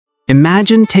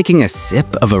Imagine taking a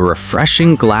sip of a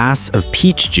refreshing glass of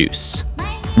peach juice.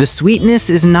 The sweetness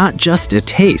is not just a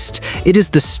taste, it is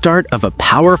the start of a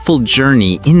powerful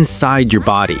journey inside your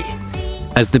body.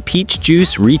 As the peach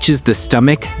juice reaches the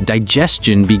stomach,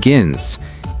 digestion begins.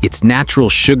 Its natural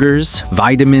sugars,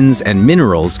 vitamins, and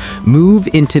minerals move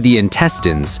into the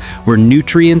intestines, where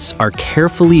nutrients are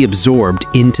carefully absorbed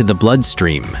into the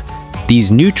bloodstream. These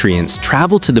nutrients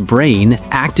travel to the brain,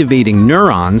 activating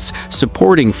neurons,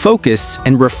 supporting focus,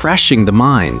 and refreshing the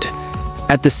mind.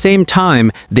 At the same time,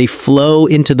 they flow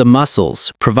into the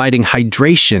muscles, providing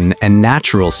hydration and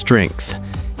natural strength.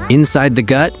 Inside the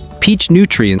gut, peach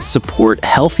nutrients support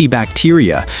healthy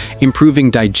bacteria,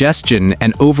 improving digestion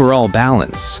and overall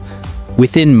balance.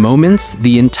 Within moments,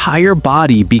 the entire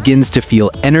body begins to feel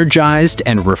energized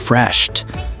and refreshed.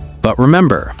 But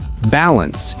remember,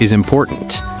 balance is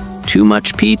important. Too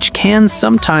much peach can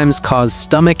sometimes cause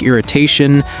stomach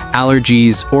irritation,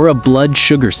 allergies, or a blood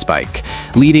sugar spike,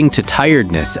 leading to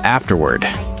tiredness afterward.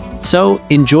 So,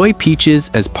 enjoy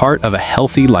peaches as part of a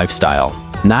healthy lifestyle,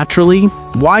 naturally,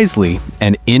 wisely,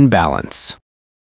 and in balance.